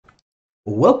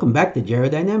Welcome back to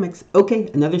Dynamics. Okay,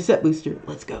 another set booster.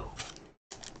 Let's go.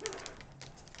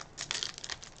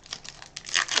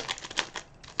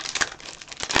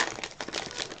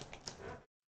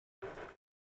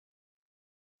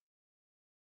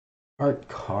 Art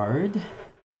card.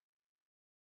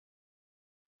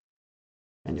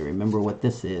 Trying to remember what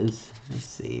this is. Let's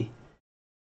see.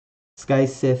 Sky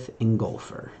Sith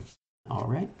Engulfer. All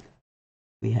right.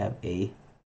 We have a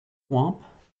swamp.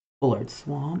 Full art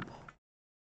swamp.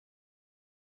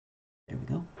 There we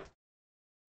go.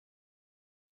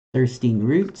 Thirsting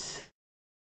Roots.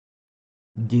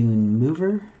 Dune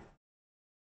Mover.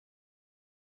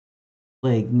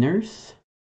 Plague Nurse.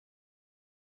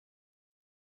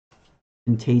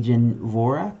 Contagious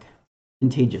Vorak.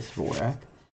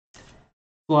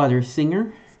 Slaughter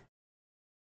Singer.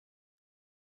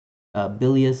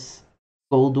 Bilious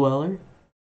Skull Dweller.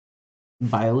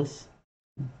 Bilious.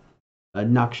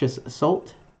 Noxious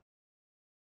Assault.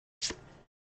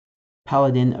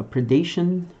 Paladin of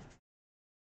Predation.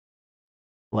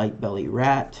 Lightbelly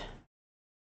Rat.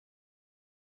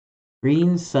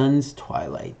 Green Sun's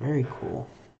Twilight. Very cool.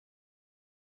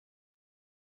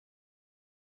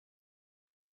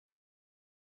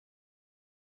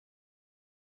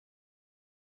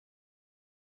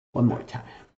 One more time.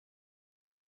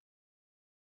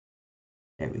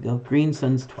 There we go. Green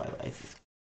Sun's Twilight.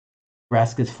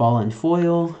 Vraska's Fallen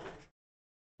Foil.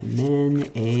 And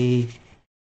then a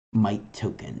Might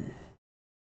Token.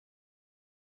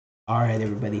 All right,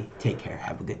 everybody. Take care.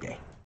 Have a good day.